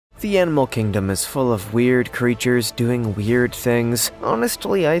The animal kingdom is full of weird creatures doing weird things.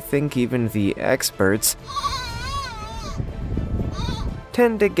 Honestly, I think even the experts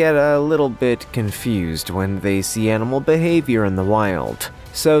tend to get a little bit confused when they see animal behavior in the wild.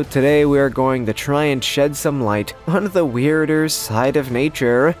 So today we are going to try and shed some light on the weirder side of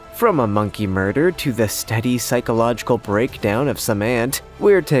nature. From a monkey murder to the steady psychological breakdown of some ant,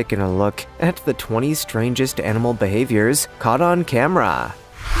 we're taking a look at the 20 strangest animal behaviors caught on camera.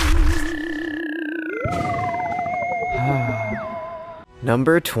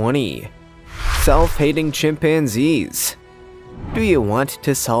 Number 20. Self-hating chimpanzees. Do you want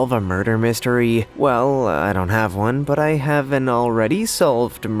to solve a murder mystery? Well, I don't have one, but I have an already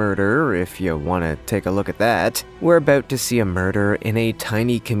solved murder if you want to take a look at that. We're about to see a murder in a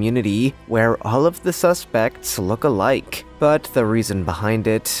tiny community where all of the suspects look alike, but the reason behind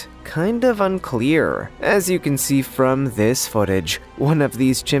it kind of unclear. As you can see from this footage, one of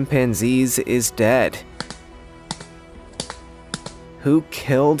these chimpanzees is dead. Who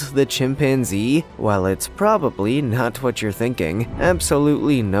killed the chimpanzee? Well, it's probably not what you're thinking.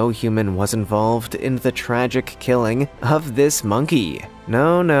 Absolutely no human was involved in the tragic killing of this monkey.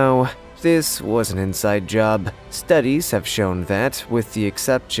 No, this was an inside job. Studies have shown that, with the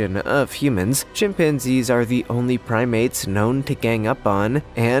exception of humans, chimpanzees are the only primates known to gang up on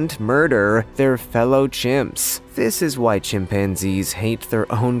and murder their fellow chimps. This is why chimpanzees hate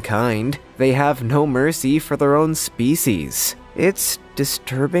their own kind. They have no mercy for their own species. It's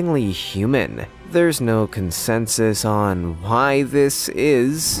disturbingly human. There's no consensus on why this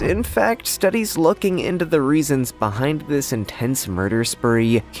is. In fact, studies looking into the reasons behind this intense murder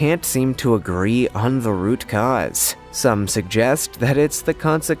spree can't seem to agree on the root cause. Some suggest that it's the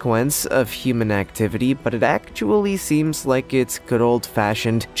consequence of human activity, but it actually seems like it's good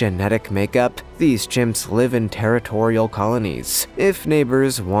old-fashioned genetic makeup. These chimps live in territorial colonies. If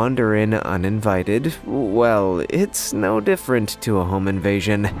neighbors wander in uninvited, well, it's no different to a home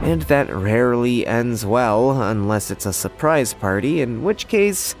invasion, and that rarely ends well unless it's a surprise party, in which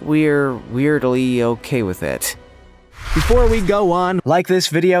case we're weirdly okay with it. Before we go on, like this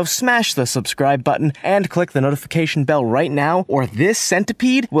video, smash the subscribe button, and click the notification bell right now, or this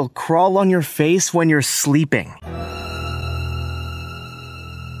centipede will crawl on your face when you're sleeping.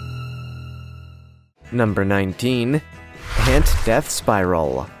 Number 19. Ant Death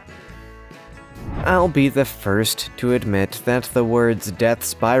Spiral. I'll be the first to admit that the words death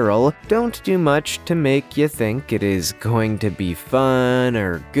spiral don't do much to make you think it is going to be fun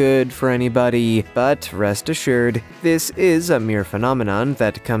or good for anybody, but rest assured, this is a mere phenomenon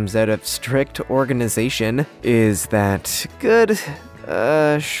that comes out of strict organization. Is that good?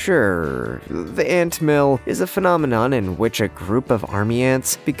 Sure. The ant mill is a phenomenon in which a group of army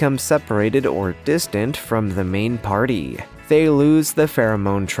ants become separated or distant from the main party. They lose the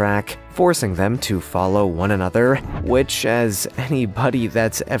pheromone track, forcing them to follow one another, which, as anybody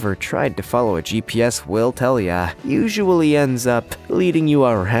that's ever tried to follow a GPS will tell ya, usually ends up leading you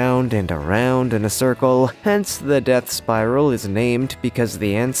around and around in a circle. Hence, the death spiral is named because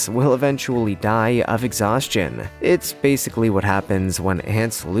the ants will eventually die of exhaustion. It's basically what happens when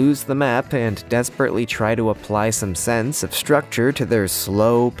ants lose the map and desperately try to apply some sense of structure to their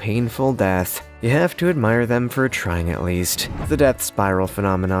slow, painful death. You have to admire them for trying at least. The death spiral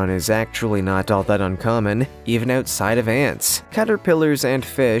phenomenon is actually not all that uncommon, even outside of ants. Caterpillars and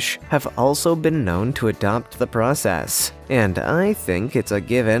fish have also been known to adopt the process. And I think it's a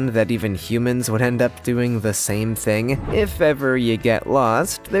given that even humans would end up doing the same thing. If ever you get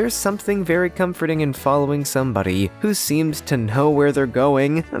lost, there's something very comforting in following somebody who seems to know where they're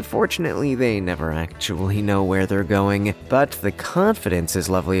going. Unfortunately, they never actually know where they're going, but the confidence is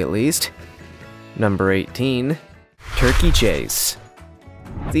lovely at least. Number 18. Turkey Chase.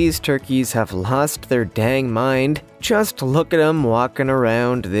 These turkeys have lost their dang mind. Just look at them walking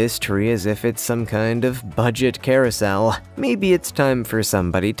around this tree as if it's some kind of budget carousel. Maybe it's time for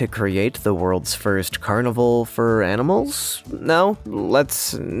somebody to create the world's first carnival for animals? No,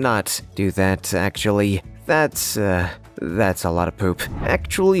 let's not do that, actually. That's a lot of poop.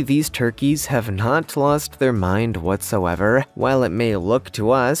 Actually, these turkeys have not lost their mind whatsoever. While it may look to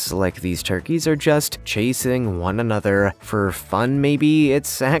us like these turkeys are just chasing one another for fun maybe,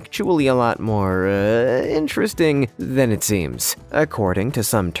 it's actually a lot more, interesting than it seems. According to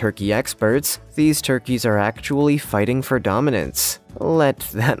some turkey experts, these turkeys are actually fighting for dominance. Let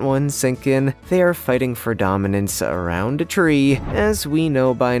that one sink in. They are fighting for dominance around a tree. As we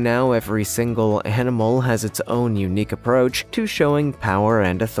know by now, every single animal has its own unique approach to showing power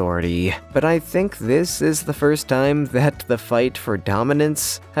and authority. But I think this is the first time that the fight for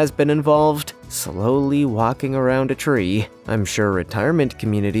dominance has been involved. slowly walking around a tree. I'm sure retirement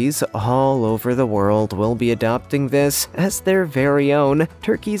communities all over the world will be adopting this as their very own.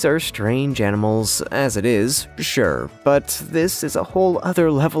 Turkeys are strange animals as it is, sure, but this is a whole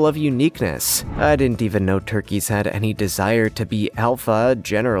other level of uniqueness. I didn't even know turkeys had any desire to be alpha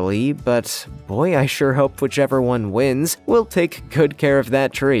generally, but boy, I sure hope whichever one wins will take good care of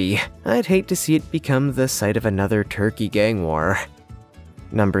that tree. I'd hate to see it become the site of another turkey gang war.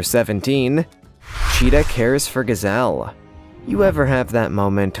 Number 17. Cheetah cares for gazelle. You ever have that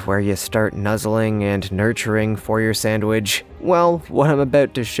moment where you start nuzzling and nurturing for your sandwich? Well, what I'm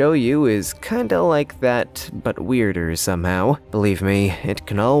about to show you is kinda like that, but weirder somehow. Believe me, it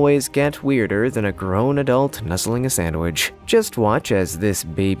can always get weirder than a grown adult nuzzling a sandwich. Just watch as this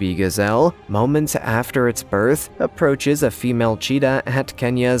baby gazelle, moments after its birth, approaches a female cheetah at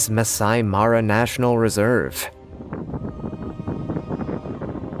Kenya's Masai Mara National Reserve.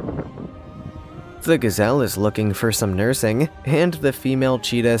 The gazelle is looking for some nursing, and the female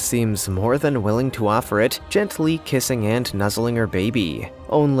cheetah seems more than willing to offer it, gently kissing and nuzzling her baby.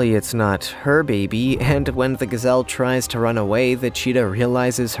 Only it's not her baby, and when the gazelle tries to run away, the cheetah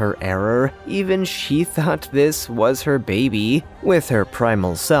realizes her error. Even she thought this was her baby. With her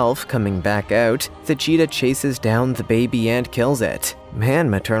primal self coming back out, the cheetah chases down the baby and kills it. Man,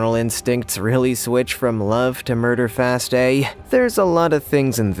 maternal instincts really switch from love to murder fast, eh? There's a lot of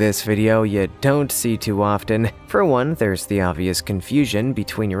things in this video you don't see too often. For one, there's the obvious confusion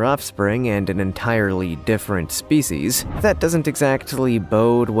between your offspring and an entirely different species. That doesn't exactly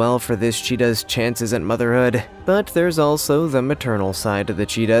bode well for this cheetah's chances at motherhood. But there's also the maternal side of the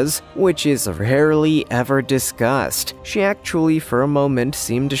cheetahs, which is rarely ever discussed. She actually for a moment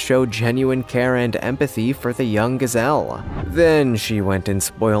seemed to show genuine care and empathy for the young gazelle. Then she went and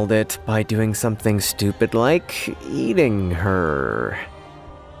spoiled it by doing something stupid like eating her.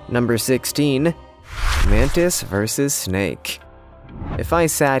 Number 16. Mantis versus snake. If I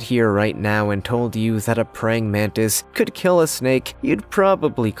sat here right now and told you that a praying mantis could kill a snake, you'd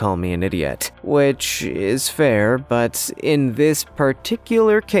probably call me an idiot. Which is fair, but in this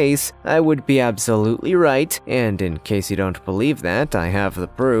particular case, I would be absolutely right, and in case you don't believe that, I have the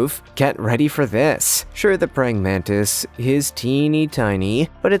proof. Get ready for this. Sure, the praying mantis is teeny tiny,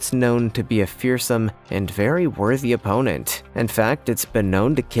 but it's known to be a fearsome and very worthy opponent. In fact, it's been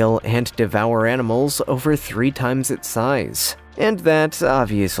known to kill and devour animals over 3 times its size. And that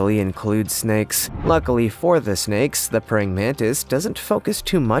obviously includes snakes. Luckily for the snakes, the praying mantis doesn't focus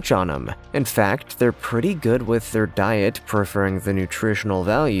too much on them. In fact, they're pretty good with their diet, preferring the nutritional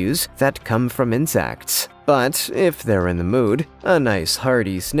values that come from insects. But if they're in the mood, a nice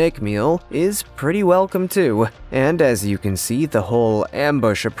hearty snake meal is pretty welcome too. And as you can see, the whole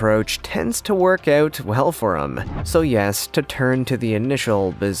ambush approach tends to work out well for them. So yes, to turn to the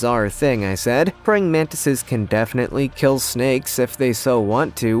initial bizarre thing I said, praying mantises can definitely kill snakes if they so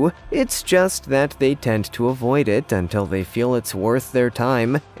want to. It's just that they tend to avoid it until they feel it's worth their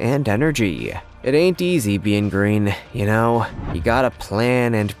time and energy. It ain't easy being green, you know? You gotta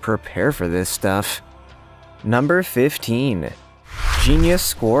plan and prepare for this stuff. Number 15. Genius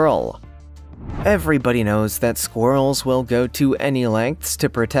squirrel. Everybody knows that squirrels will go to any lengths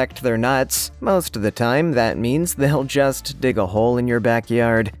to protect their nuts. Most of the time, that means they'll just dig a hole in your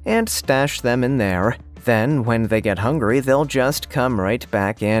backyard and stash them in there. Then, when they get hungry, they'll just come right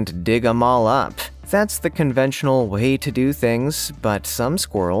back and dig them all up. That's the conventional way to do things, but some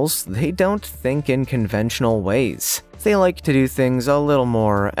squirrels, they don't think in conventional ways. They like to do things a little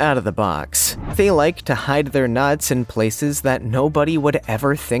more out of the box. They like to hide their nuts in places that nobody would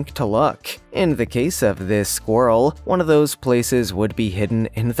ever think to look. In the case of this squirrel, one of those places would be hidden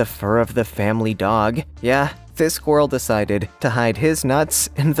in the fur of the family dog. Yeah, this squirrel decided to hide his nuts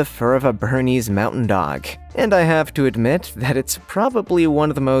in the fur of a Bernese mountain dog. And I have to admit that it's probably one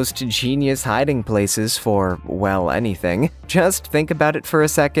of the most genius hiding places for, well, anything. Just think about it for a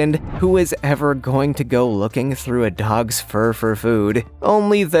second. Who is ever going to go looking through a dog's fur for food?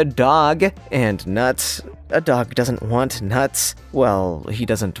 Only the dog. And nuts. A dog doesn't want nuts. Well, he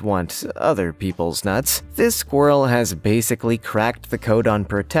doesn't want other people's nuts. This squirrel has basically cracked the code on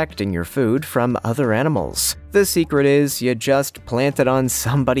protecting your food from other animals. The secret is you just plant it on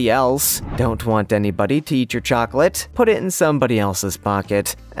somebody else. Don't want anybody to eat your chocolate? Put it in somebody else's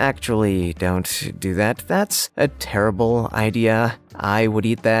pocket. Actually, don't do that. That's a terrible idea. I would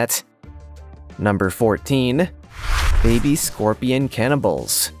eat that. Number 14. Baby scorpion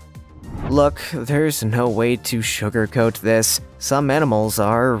cannibals. Look, there's no way to sugarcoat this. Some animals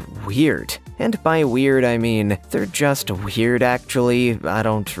are weird. And by weird, I mean, they're just weird actually. I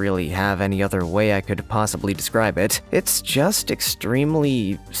don't really have any other way I could possibly describe it. It's just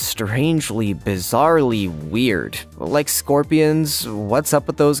extremely, strangely, bizarrely weird. Like scorpions, what's up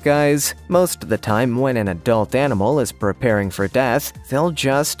with those guys? Most of the time when an adult animal is preparing for death, they'll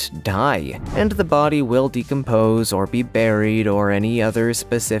just die, and the body will decompose or be buried or any other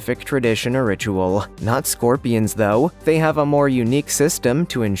specific tradition or ritual. Not scorpions though. They have a more unique system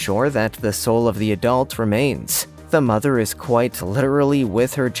to ensure that the soul of the adult remains. The mother is quite literally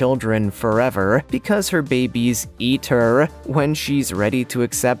with her children forever because her babies eat her. When she's ready to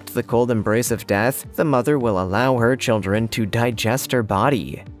accept the cold embrace of death, the mother will allow her children to digest her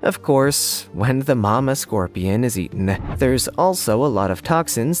body. Of course, when the mama scorpion is eaten, there's also a lot of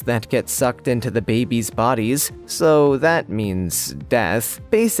toxins that get sucked into the babies' bodies, so that means death.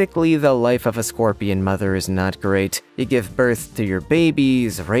 Basically, the life of a scorpion mother is not great. You give birth to your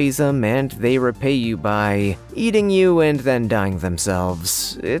babies, raise them, and they repay you by eating you and then dying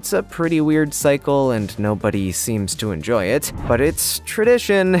themselves. It's a pretty weird cycle and nobody seems to enjoy it, but it's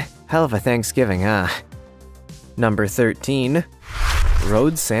tradition. Hell of a Thanksgiving, huh? Number 13.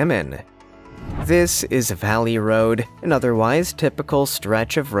 Road salmon. This is Valley Road, an otherwise typical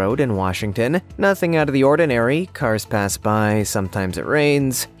stretch of road in Washington. Nothing out of the ordinary, cars pass by, sometimes it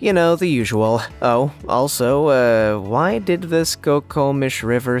rains, you know, the usual. Oh, also, why did the Skokomish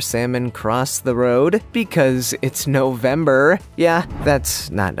River salmon cross the road? Because it's November. Yeah, that's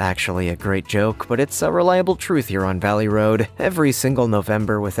not actually a great joke, but it's a reliable truth here on Valley Road. Every single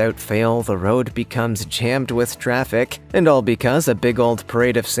November without fail, the road becomes jammed with traffic, and all because a big old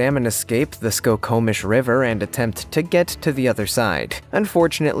parade of salmon escape the Skokomish River and attempt to get to the other side.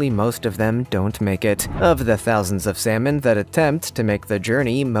 Unfortunately, most of them don't make it. Of the thousands of salmon that attempt to make the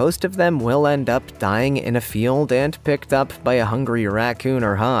journey, most of them will end up dying in a field and picked up by a hungry raccoon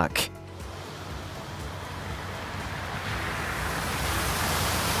or hawk.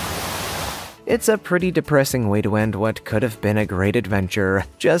 It's a pretty depressing way to end what could have been a great adventure.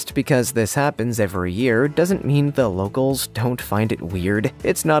 Just because this happens every year doesn't mean the locals don't find it weird.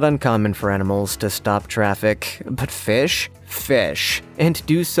 It's not uncommon for animals to stop traffic, but fish? Fish. And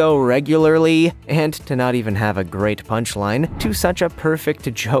do so regularly, and to not even have a great punchline to such a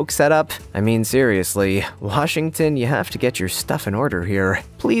perfect joke setup. I mean, seriously, Washington, you have to get your stuff in order here.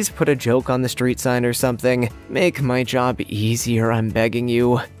 Please put a joke on the street sign or something. Make my job easier, I'm begging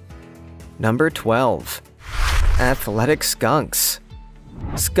you. Number 12. Athletic skunks.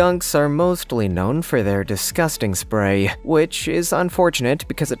 Skunks are mostly known for their disgusting spray, which is unfortunate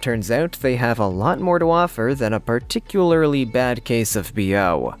because it turns out they have a lot more to offer than a particularly bad case of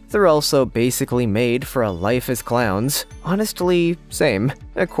BO. They're also basically made for a life as clowns. Honestly, same.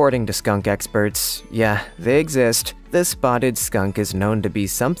 According to skunk experts, yeah, they exist. The spotted skunk is known to be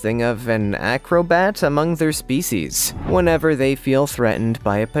something of an acrobat among their species. Whenever they feel threatened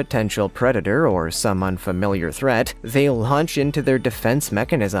by a potential predator or some unfamiliar threat, they launch into their defense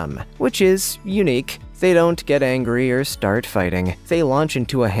mechanism, which is unique. They don't get angry or start fighting. They launch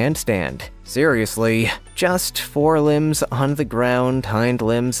into a handstand. Seriously, just forelimbs on the ground, hind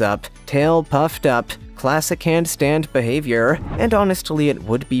limbs up, tail puffed up. Classic handstand behavior, and honestly it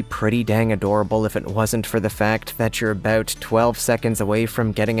would be pretty dang adorable if it wasn't for the fact that you're about 12 seconds away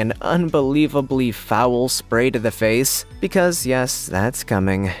from getting an unbelievably foul spray to the face. Because yes, that's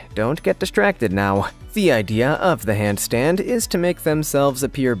coming. Don't get distracted now. The idea of the handstand is to make themselves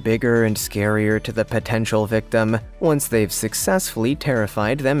appear bigger and scarier to the potential victim. Once they've successfully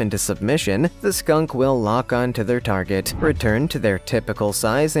terrified them into submission, the skunk will lock onto their target, return to their typical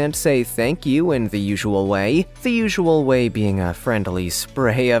size, and say thank you in the usual way. The usual way being a friendly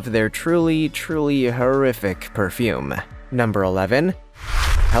spray of their truly, truly horrific perfume. Number 11.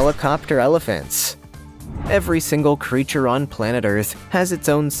 Helicopter elephants. Every single creature on planet Earth has its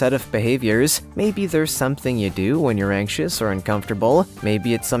own set of behaviors. Maybe there's something you do when you're anxious or uncomfortable.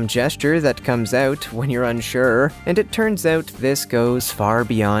 Maybe it's some gesture that comes out when you're unsure. And it turns out this goes far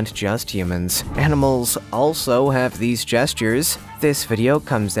beyond just humans. Animals also have these gestures. This video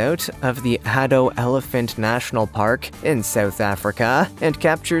comes out of the Addo Elephant National Park in South Africa and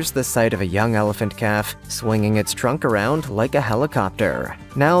captures the sight of a young elephant calf swinging its trunk around like a helicopter.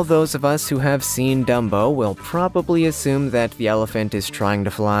 Now, those of us who have seen Dumbo will probably assume that the elephant is trying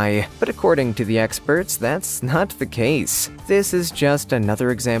to fly, but according to the experts, that's not the case. This is just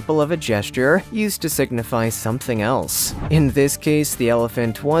another example of a gesture used to signify something else. In this case, the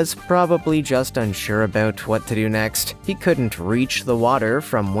elephant was probably just unsure about what to do next. He couldn't reach reach the water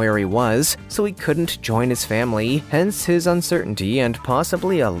from where he was, so he couldn't join his family, hence his uncertainty and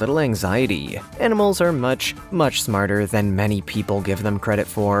possibly a little anxiety. Animals are much smarter than many people give them credit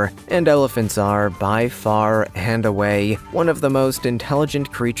for, and elephants are, by far and away, one of the most intelligent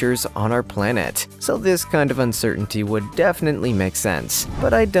creatures on our planet, so this kind of uncertainty would definitely make sense.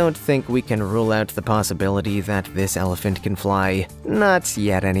 But I don't think we can rule out the possibility that this elephant can fly. Not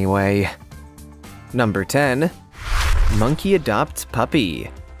yet anyway. Number 10. Monkey adopts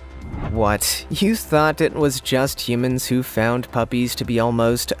puppy. What? You thought it was just humans who found puppies to be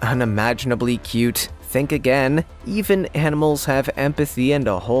almost unimaginably cute? Think again. Even animals have empathy and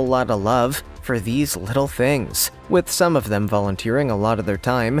a whole lot of love for these little things, with some of them volunteering a lot of their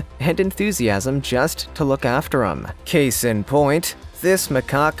time and enthusiasm just to look after them. Case in point, this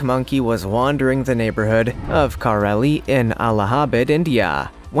macaque monkey was wandering the neighborhood of Kareli in Allahabad, India,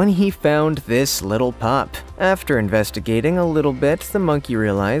 when he found this little pup. After investigating a little bit, the monkey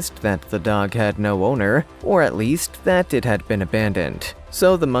realized that the dog had no owner, or at least that it had been abandoned.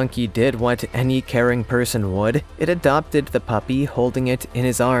 So the monkey did what any caring person would. It adopted the puppy, holding it in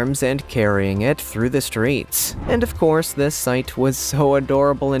his arms and carrying it through the streets. And of course, this sight was so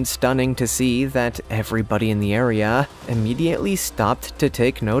adorable and stunning to see that everybody in the area immediately stopped to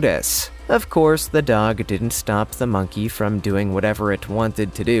take notice. Of course, the dog didn't stop the monkey from doing whatever it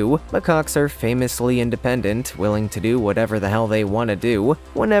wanted to do. Macaques are famously independent, willing to do whatever the hell they want to do,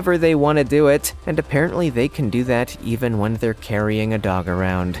 whenever they want to do it, and apparently they can do that even when they're carrying a dog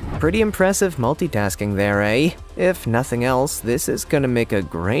around. Pretty impressive multitasking there, eh? If nothing else, this is gonna make a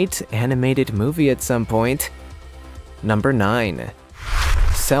great animated movie at some point. Number 9.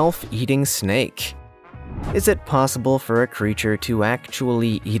 Self-eating snake. Is it possible for a creature to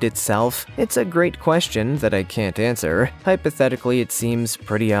actually eat itself? It's a great question that I can't answer. Hypothetically, it seems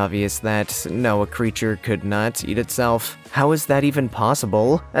pretty obvious that no, a creature could not eat itself. How is that even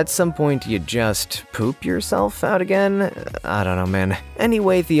possible? At some point, you just poop yourself out again? I don't know, man.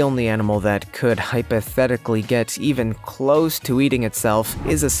 Anyway, the only animal that could hypothetically get even close to eating itself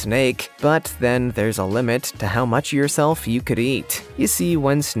is a snake, but then there's a limit to how much of yourself you could eat. You see,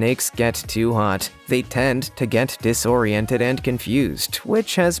 when snakes get too hot, they tend to get disoriented and confused,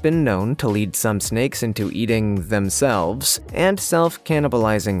 which has been known to lead some snakes into eating themselves, and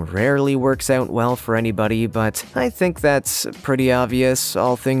self-cannibalizing rarely works out well for anybody, but I think that's pretty obvious,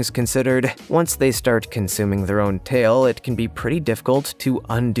 all things considered. Once they start consuming their own tail, it can be pretty difficult to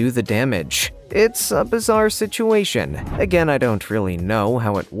undo the damage. It's a bizarre situation. Again, I don't really know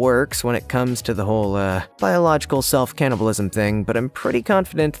how it works when it comes to the whole, biological self-cannibalism thing, but I'm pretty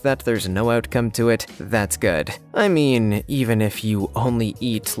confident that there's no outcome to it that's good. I mean, even if you only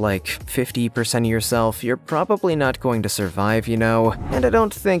eat like 50% of yourself, you're probably not going to survive, you know? And I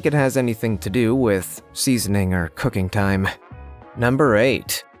don't think it has anything to do with seasoning or cooking time. Number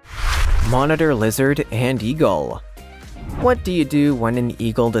 8. Monitor lizard and eagle. What do you do when an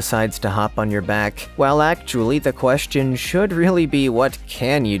eagle decides to hop on your back? Well, actually, the question should really be, what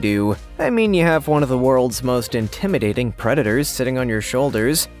can you do? I mean, you have one of the world's most intimidating predators sitting on your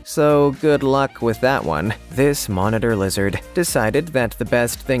shoulders, so good luck with that one. This monitor lizard decided that the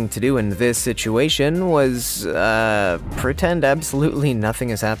best thing to do in this situation was, pretend absolutely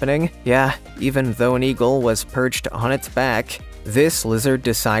nothing is happening. Yeah, even though an eagle was perched on its back, this lizard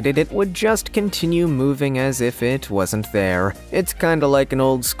decided it would just continue moving as if it wasn't there. It's kinda like an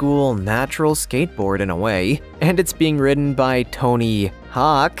old school natural skateboard in a way, and it's being ridden by Tony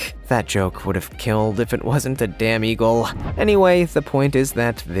Hawk. That joke would have killed if it wasn't a damn eagle. Anyway, the point is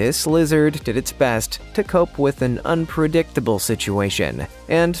that this lizard did its best to cope with an unpredictable situation,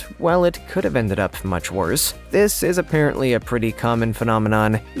 and while it could have ended up much worse, this is apparently a pretty common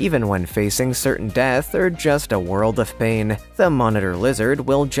phenomenon. Even when facing certain death or just a world of pain, the monitor lizard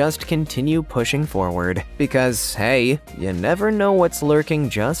will just continue pushing forward, because hey, you never know what's lurking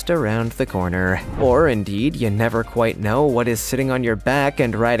just around the corner. Or indeed, you never quite know what is sitting on your back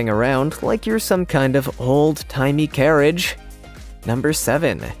and riding around like you're some kind of old-timey carriage. Number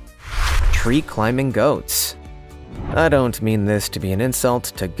 7. Tree climbing goats. I don't mean this to be an insult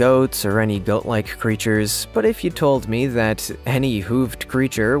to goats or any goat-like creatures, but if you told me that any hooved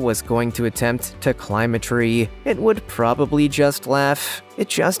creature was going to attempt to climb a tree, it would probably just laugh. It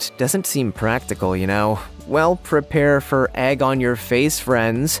just doesn't seem practical, you know? Well, prepare for egg on your face,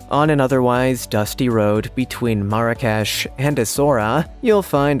 friends. On an otherwise dusty road between Marrakesh and Asora, you'll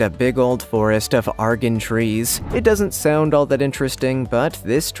find a big old forest of argan trees. It doesn't sound all that interesting, but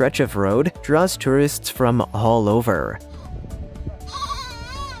this stretch of road draws tourists from all over.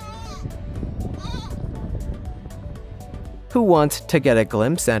 who want to get a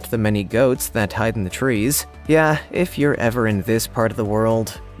glimpse at the many goats that hide in the trees. Yeah, if you're ever in this part of the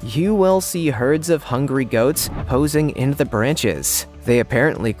world, you will see herds of hungry goats posing in the branches. They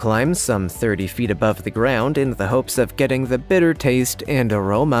apparently climb some 30 feet above the ground in the hopes of getting the bitter taste and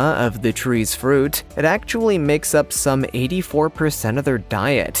aroma of the tree's fruit. It actually makes up some 84% of their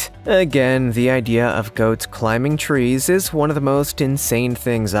diet. Again, the idea of goats climbing trees is one of the most insane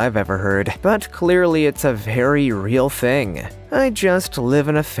things I've ever heard, but clearly it's a very real thing. I just live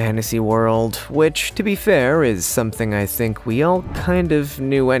in a fantasy world, which, to be fair, is something I think we all kind of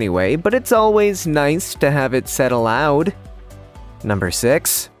knew anyway, but it's always nice to have it said aloud. Number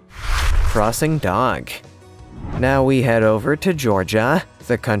 6. Crossing dog. Now we head over to Georgia,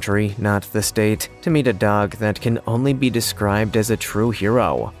 the country, not the state, to meet a dog that can only be described as a true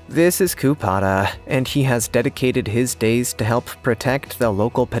hero. This is Kupata, and he has dedicated his days to help protect the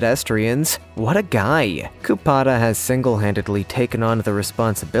local pedestrians. What a guy! Kupata has single-handedly taken on the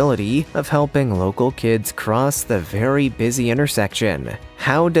responsibility of helping local kids cross the very busy intersection.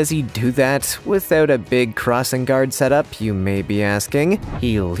 How does he do that without a big crossing guard setup, you may be asking?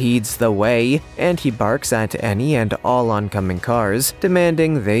 He leads the way, and he barks at any and all oncoming cars,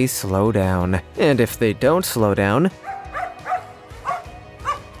 demanding they slow down. And if they don't slow down,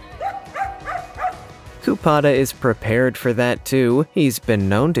 Kupata is prepared for that too. He's been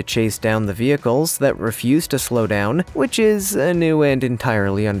known to chase down the vehicles that refuse to slow down, which is a new and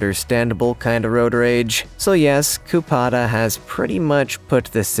entirely understandable kind of road rage. So yes, Kupata has pretty much put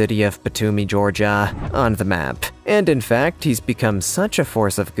the city of Batumi, Georgia, on the map. And in fact, he's become such a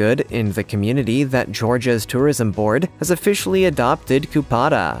force of good in the community that Georgia's tourism board has officially adopted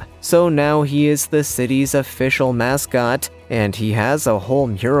Kupata. So now he is the city's official mascot, and he has a whole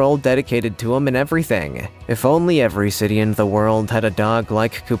mural dedicated to him and everything. If only every city in the world had a dog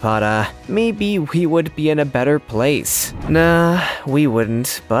like Kupata, maybe we would be in a better place. Nah, we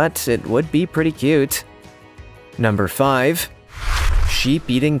wouldn't, but it would be pretty cute. Number 5.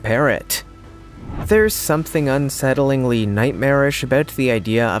 Sheep-eating parrot. There's something unsettlingly nightmarish about the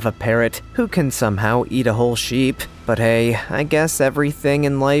idea of a parrot who can somehow eat a whole sheep. But hey, I guess everything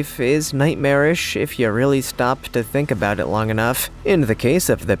in life is nightmarish if you really stop to think about it long enough. In the case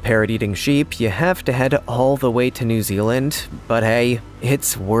of the parrot-eating sheep, you have to head all the way to New Zealand, but hey,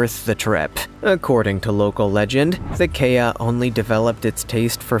 it's worth the trip. According to local legend, the kea only developed its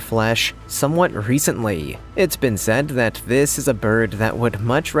taste for flesh somewhat recently. It's been said that this is a bird that would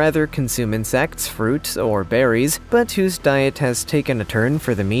much rather consume insects, fruit, or berries, but whose diet has taken a turn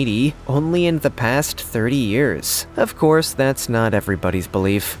for the meaty only in the past 30 years. Of course, that's not everybody's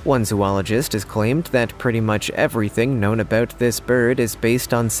belief. One zoologist has claimed that pretty much everything known about this bird is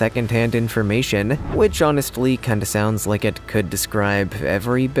based on secondhand information, which honestly kinda sounds like it could describe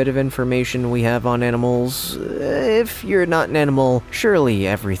every bit of information we have on animals. If you're not an animal, surely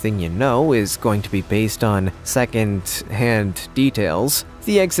everything you know is going to be based on second-hand details.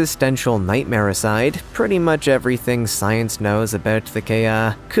 The existential nightmare aside, pretty much everything science knows about the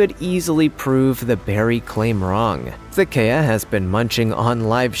kea could easily prove the berry claim wrong. The kea has been munching on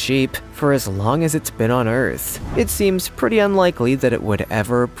live sheep for as long as it's been on Earth. It seems pretty unlikely that it would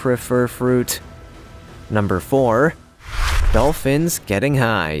ever prefer fruit. Number 4. Dolphins getting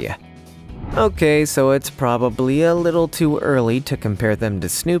high. Okay, so it's probably a little too early to compare them to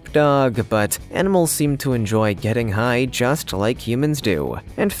Snoop Dogg, but animals seem to enjoy getting high just like humans do.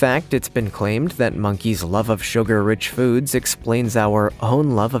 In fact, it's been claimed that monkeys' love of sugar-rich foods explains our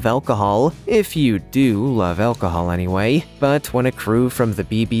own love of alcohol, if you do love alcohol anyway. But when a crew from the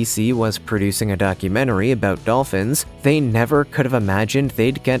BBC was producing a documentary about dolphins, they never could have imagined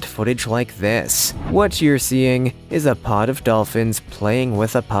they'd get footage like this. What you're seeing is a pod of dolphins playing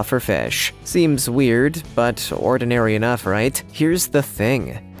with a pufferfish. Seems weird, but ordinary enough, right? Here's the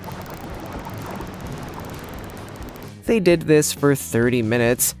thing. They did this for 30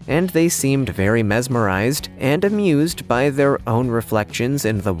 minutes, and they seemed very mesmerized and amused by their own reflections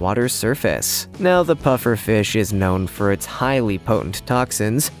in the water's surface. Now, the pufferfish is known for its highly potent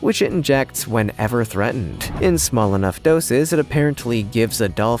toxins, which it injects whenever threatened. In small enough doses, it apparently gives a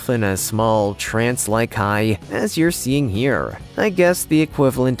dolphin a small, trance-like high, as you're seeing here. I guess the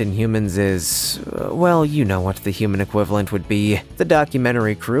equivalent in humans is, well, you know what the human equivalent would be. The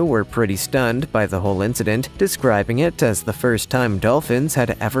documentary crew were pretty stunned by the whole incident, describing it as the first time dolphins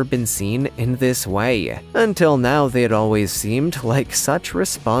had ever been seen in this way. Until now, they had always seemed like such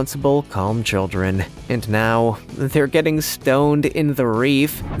responsible, calm children. And now, they're getting stoned in the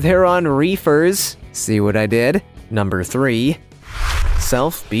reef. They're on reefers. See what I did? Number 3.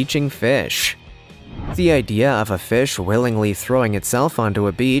 Self-beaching fish. The idea of a fish willingly throwing itself onto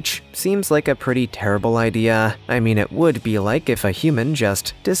a beach seems like a pretty terrible idea. I mean, it would be like if a human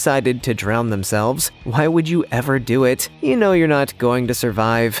just decided to drown themselves. Why would you ever do it? You know you're not going to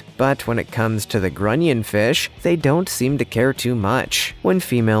survive. But when it comes to the grunion fish, they don't seem to care too much. When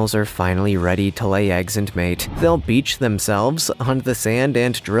females are finally ready to lay eggs and mate, they'll beach themselves on the sand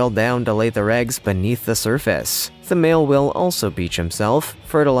and drill down to lay their eggs beneath the surface. The male will also beach himself,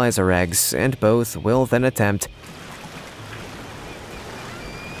 fertilize her eggs, and both will then attempt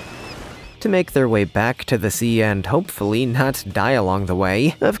to make their way back to the sea and hopefully not die along the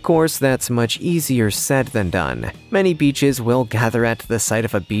way. Of course, that's much easier said than done. Many beaches will gather at the sight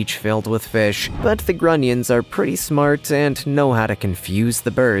of a beach filled with fish, but the grunions are pretty smart and know how to confuse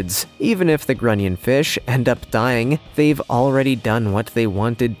the birds. Even if the grunion fish end up dying, they've already done what they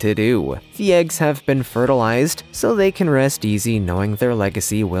wanted to do. The eggs have been fertilized, so they can rest easy knowing their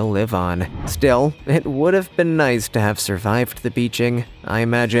legacy will live on. Still, it would have been nice to have survived the beaching, I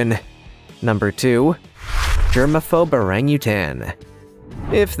imagine. Number 2. Germaphobe orangutan.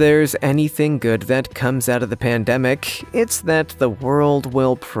 If there's anything good that comes out of the pandemic, it's that the world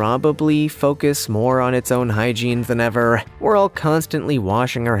will probably focus more on its own hygiene than ever. We're all constantly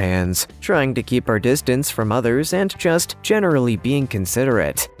washing our hands, trying to keep our distance from others, and just generally being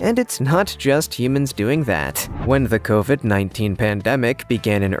considerate. And it's not just humans doing that. When the COVID-19 pandemic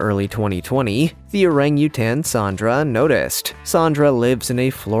began in early 2020, the orangutan Sandra noticed. Sandra lives in a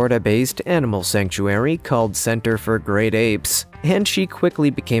Florida-based animal sanctuary called Center for Great Apes, and she quickly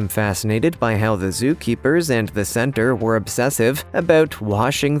became fascinated by how the zookeepers and the center were obsessive about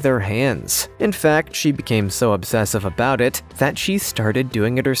washing their hands. In fact, she became so obsessive about it that she started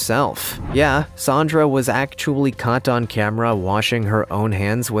doing it herself. Yeah, Sandra was actually caught on camera washing her own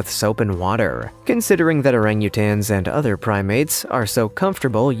hands with soap and water. Considering that orangutans and other primates are so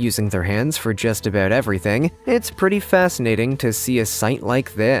comfortable using their hands for just about everything, it's pretty fascinating to see a sight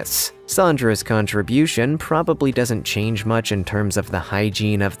like this. Sandra's contribution probably doesn't change much in terms of the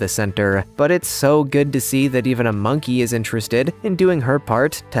hygiene of the center, but it's so good to see that even a monkey is interested in doing her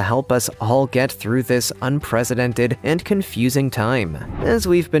part to help us all get through this unprecedented and confusing time. As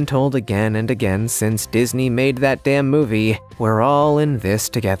we've been told again and again since Disney made that damn movie, we're all in this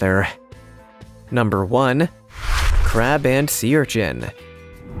together. Number 1. Crab and sea urchin.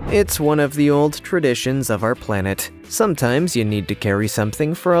 It's one of the old traditions of our planet. Sometimes you need to carry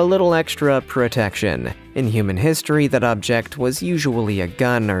something for a little extra protection. In human history, that object was usually a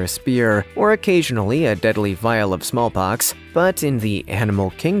gun or a spear, or occasionally a deadly vial of smallpox, but in the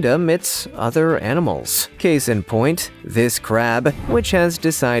animal kingdom, it's other animals. Case in point, this crab, which has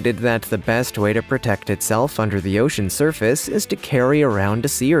decided that the best way to protect itself under the ocean surface is to carry around a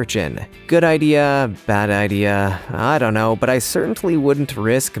sea urchin. Good idea, bad idea, I don't know, but I certainly wouldn't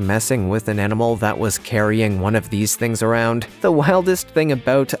risk messing with an animal that was carrying one of these things around. The wildest thing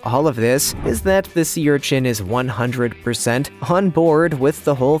about all of this is that the sea urchin is 100% on board with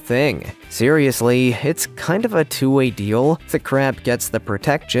the whole thing. Seriously, it's kind of a two-way deal. The crab gets the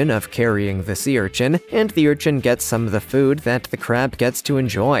protection of carrying the sea urchin, and the urchin gets some of the food that the crab gets to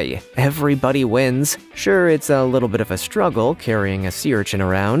enjoy. Everybody wins. Sure, it's a little bit of a struggle carrying a sea urchin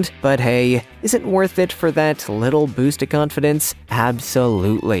around, but hey, is it worth it for that little boost of confidence?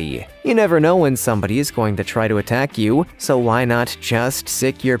 Absolutely. You never know when somebody is going to try to attack you, so why not just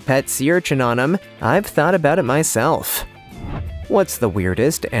sick your pet sea urchin on them? I've thought about it myself. What's the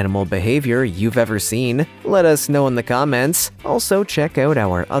weirdest animal behavior you've ever seen? Let us know in the comments. Also, check out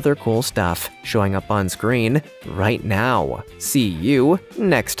our other cool stuff showing up on screen right now. See you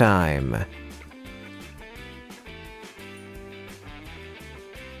next time.